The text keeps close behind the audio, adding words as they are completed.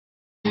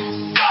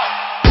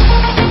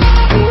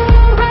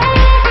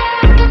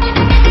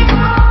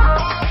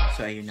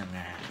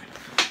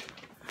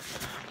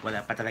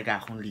Wala pa talaga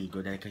akong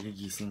ligo dahil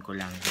kagigising ko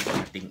lang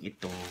ating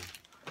ito.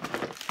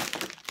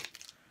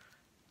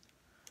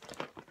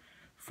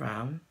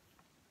 From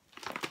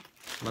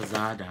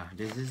Lazada.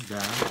 This is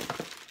the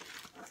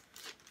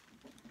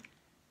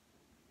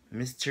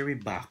mystery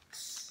box.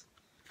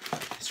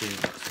 Mystery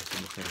box.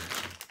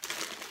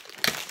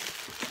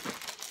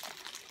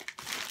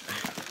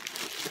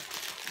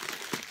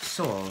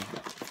 So,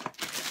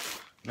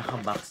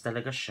 naka-box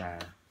talaga siya.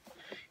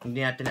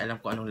 Hindi natin alam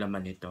kung anong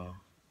laman nito.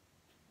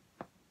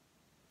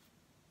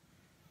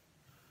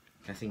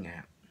 Kasi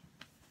nga,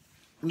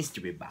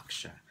 mystery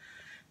box siya.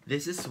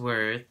 This is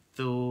worth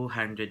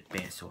 200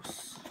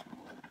 pesos.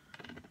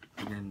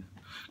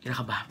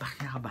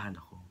 Kinakabahan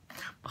ako.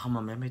 Baka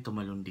mamaya may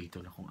tumalon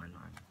dito na kung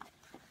ano-ano.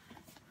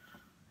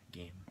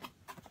 Game.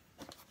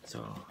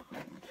 So,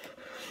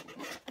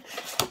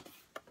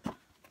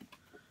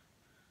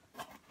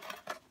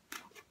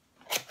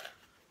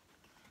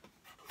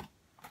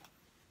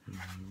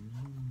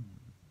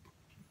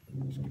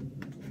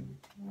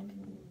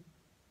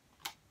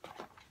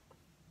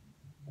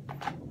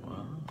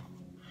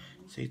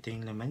 so, ito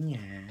yung laman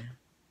niya.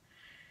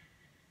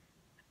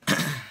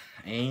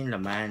 Ayan yung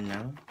laman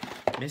ng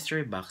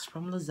mystery box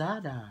from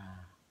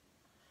Lazada.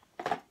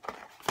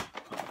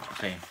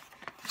 Okay.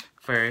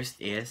 First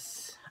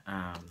is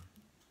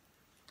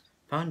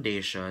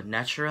foundation.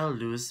 Natural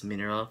Loose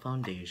Mineral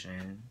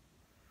Foundation.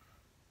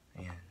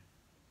 Ayan.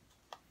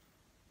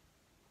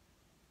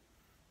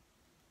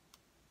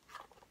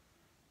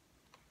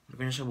 Hindi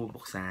ko na siya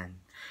bubuksan.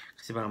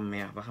 Kasi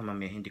baka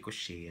mamaya hindi ko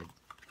shade.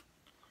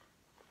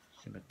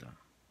 Sino ba ito?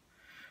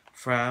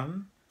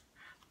 From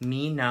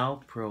Me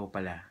Now Pro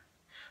pala.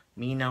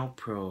 Me Now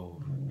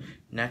Pro.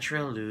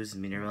 Natural Loose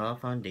Mineral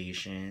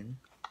Foundation.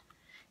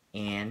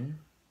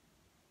 And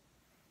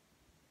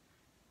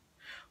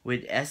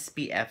with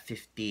SPF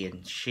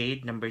 15.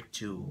 Shade number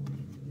 2.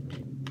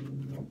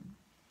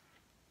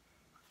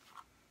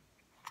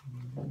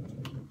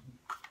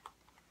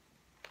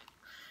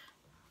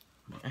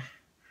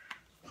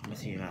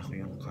 Masira ko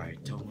yung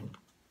carton.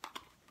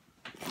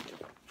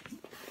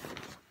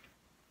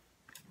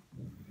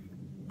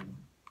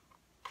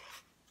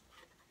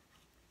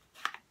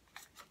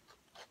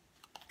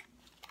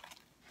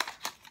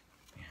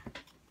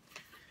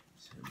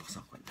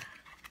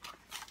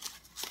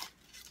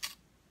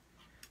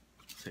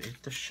 So,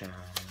 ito siya.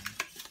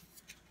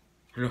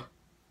 Hello.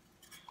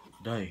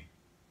 Day.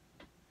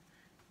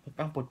 Ba't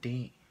pang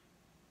puti?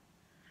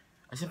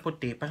 As in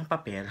puti, parang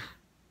papel.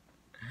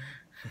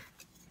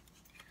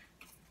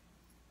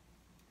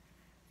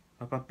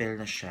 Papapel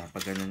na siya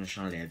pag gano'n na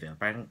siyang level.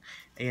 Parang,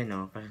 ayan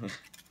o, parang...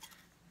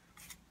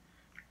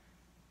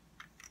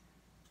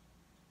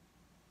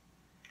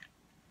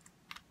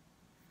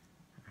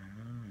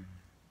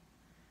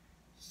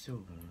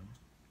 So...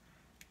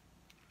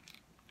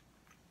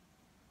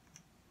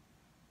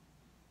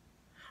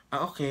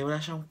 okay. Wala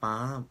siyang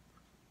pump.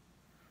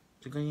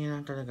 So, ganyan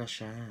lang talaga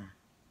siya.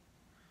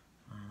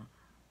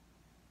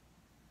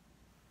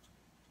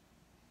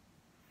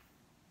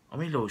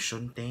 May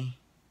lotion, te.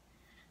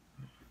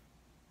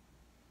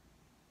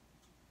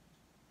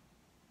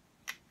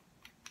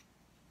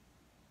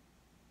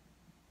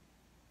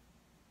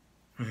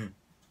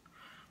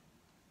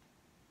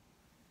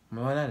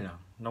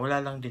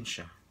 Nawala lang din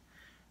siya.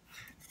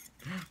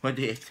 What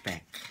do you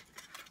expect?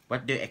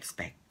 What do you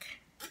expect?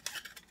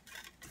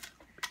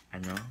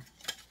 Ano?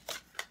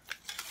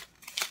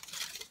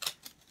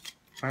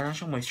 Parang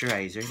siyang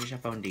moisturizer, hindi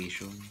siya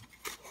foundation.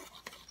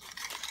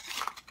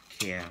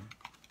 Okay.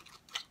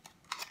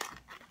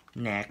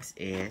 Next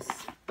is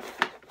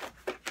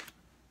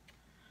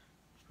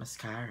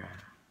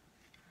mascara.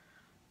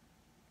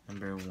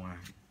 Number 1.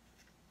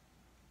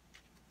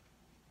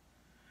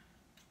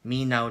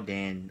 Me Now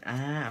din.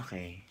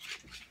 Okay.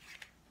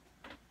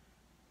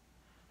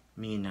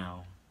 Me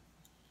Now.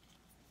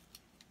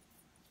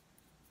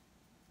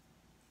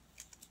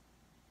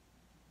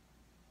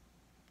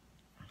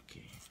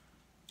 Okay.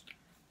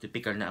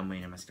 Typical na amoy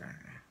na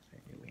mascara.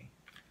 Anyway.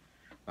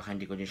 Baka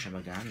hindi ko din siya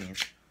magamit.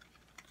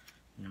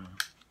 No.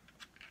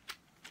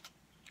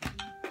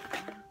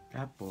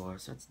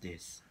 Tapos, what's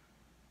this?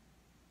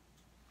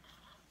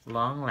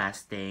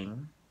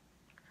 Long-lasting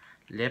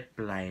lip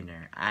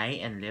liner. Eye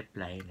and lip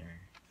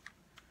liner.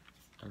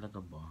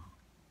 Talaga ba?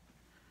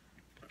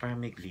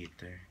 Parang may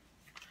glitter.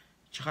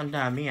 Tsaka ang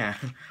dami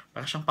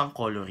Parang siyang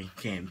pang-coloring,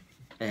 Kim.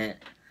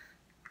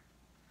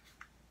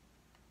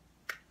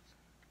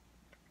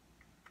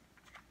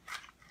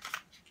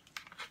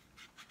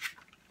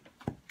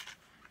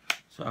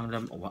 So, ang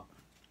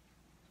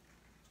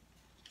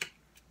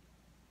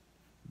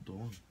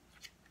doon.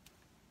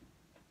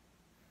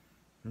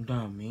 Ang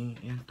dami.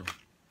 Ayan to.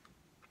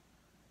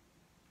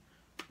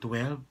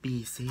 12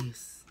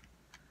 pieces.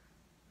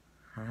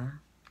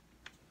 Ha?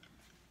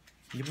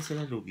 Hindi ba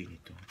sila lugi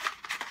nito?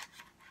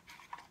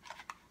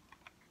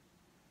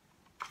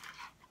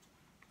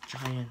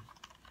 Tsaka yan.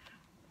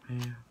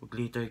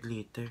 Glitter.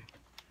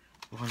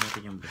 Bukan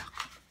natin yung black.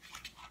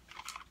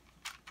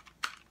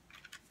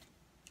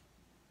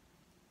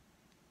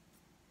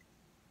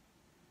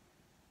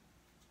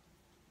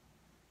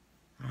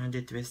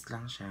 twist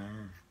lang siya.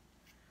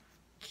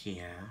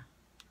 Kaya,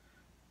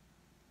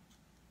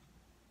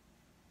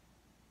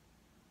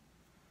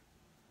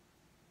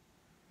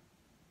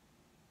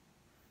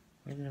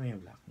 ganda naman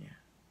yung black niya.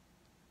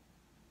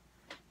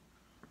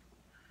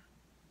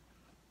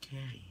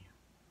 Okay.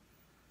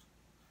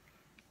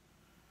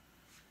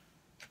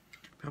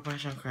 Pero parang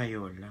siyang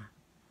Crayola.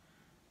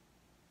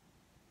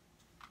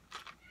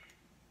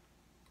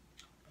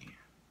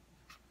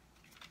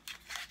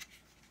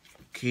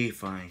 Okay,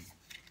 fine.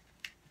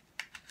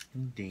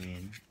 And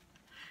then,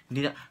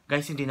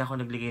 guys, hindi na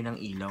ako nagligay ng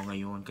ilaw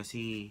ngayon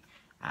kasi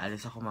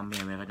aalis ako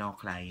mamaya. Meron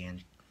akong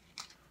client.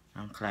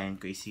 Ang client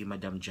ko is si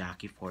Madam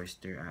Jackie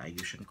Forster.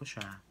 Ayusan ko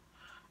siya.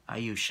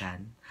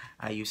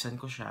 Ayusan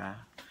ko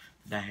siya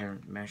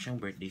dahil meron siyang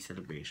birthday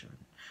celebration.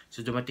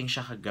 So, dumating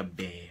siya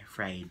kagabi,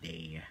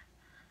 Friday.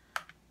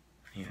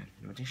 Ayan,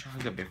 dumating siya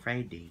kagabi,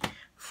 Friday,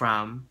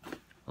 from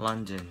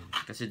London.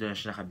 Kasi doon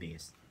siya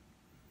nakabase.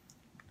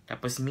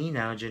 Tapos, me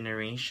now,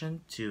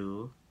 Generation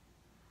 2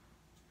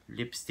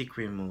 lipstick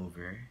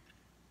remover.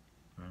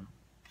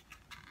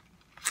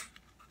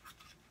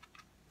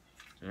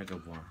 Talaga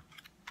ba?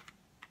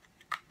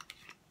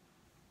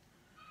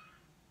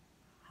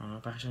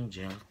 Parang siyang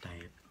gel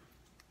type.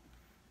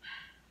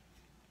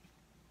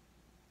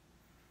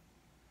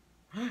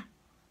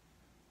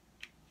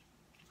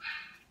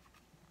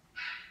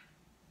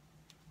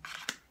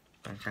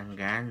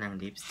 Pantanggal ng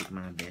lipstick,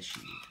 mga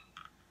beshi.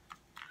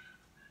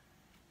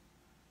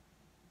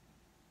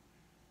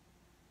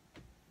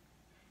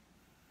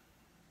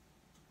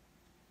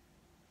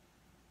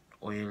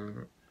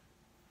 Oil,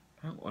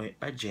 parang oil,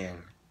 gel.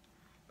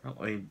 Parang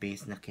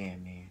oil-based na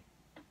keme.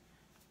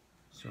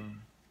 So,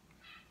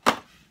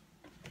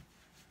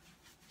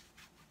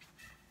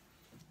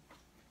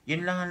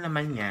 yun lang ang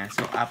laman niya.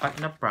 So, 4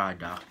 na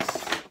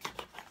products.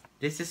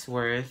 This is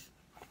worth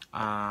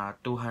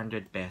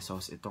 200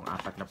 pesos. Itong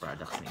 4 na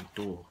products na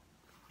ito.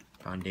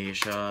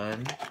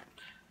 Foundation,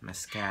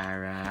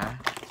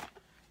 mascara,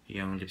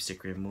 yung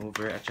lipstick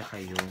remover, at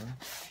saka yung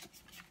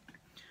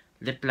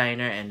lip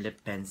liner and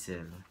lip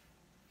pencil.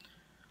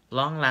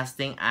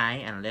 Long-lasting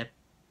eye and lip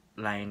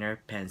liner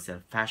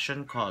pencil.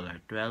 Fashion color.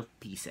 12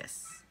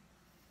 pieces.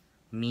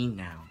 Me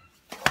now.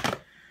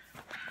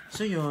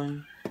 So,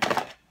 yun.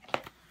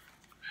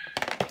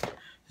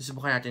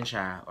 Susubukan natin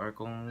siya. Or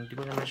kung di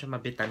ko naman siya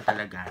mabitan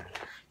talaga.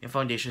 Yung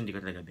foundation, di ko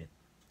talaga bit.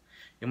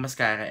 Yung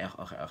mascara,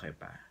 okay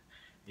pa.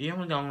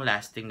 Yung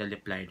long-lasting na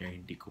lip liner,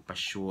 hindi ko pa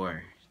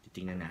sure.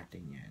 Titingnan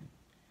natin yan.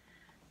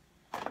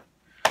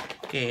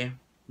 Okay.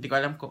 Hindi ko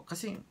alam kung,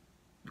 kasi,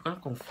 hindi ko alam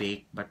kung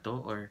fake ba to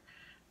or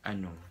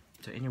ano.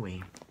 So,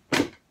 anyway.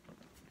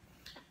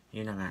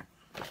 Yun na nga.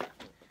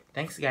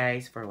 Thanks,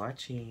 guys, for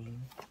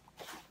watching.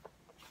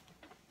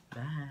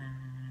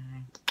 Bye!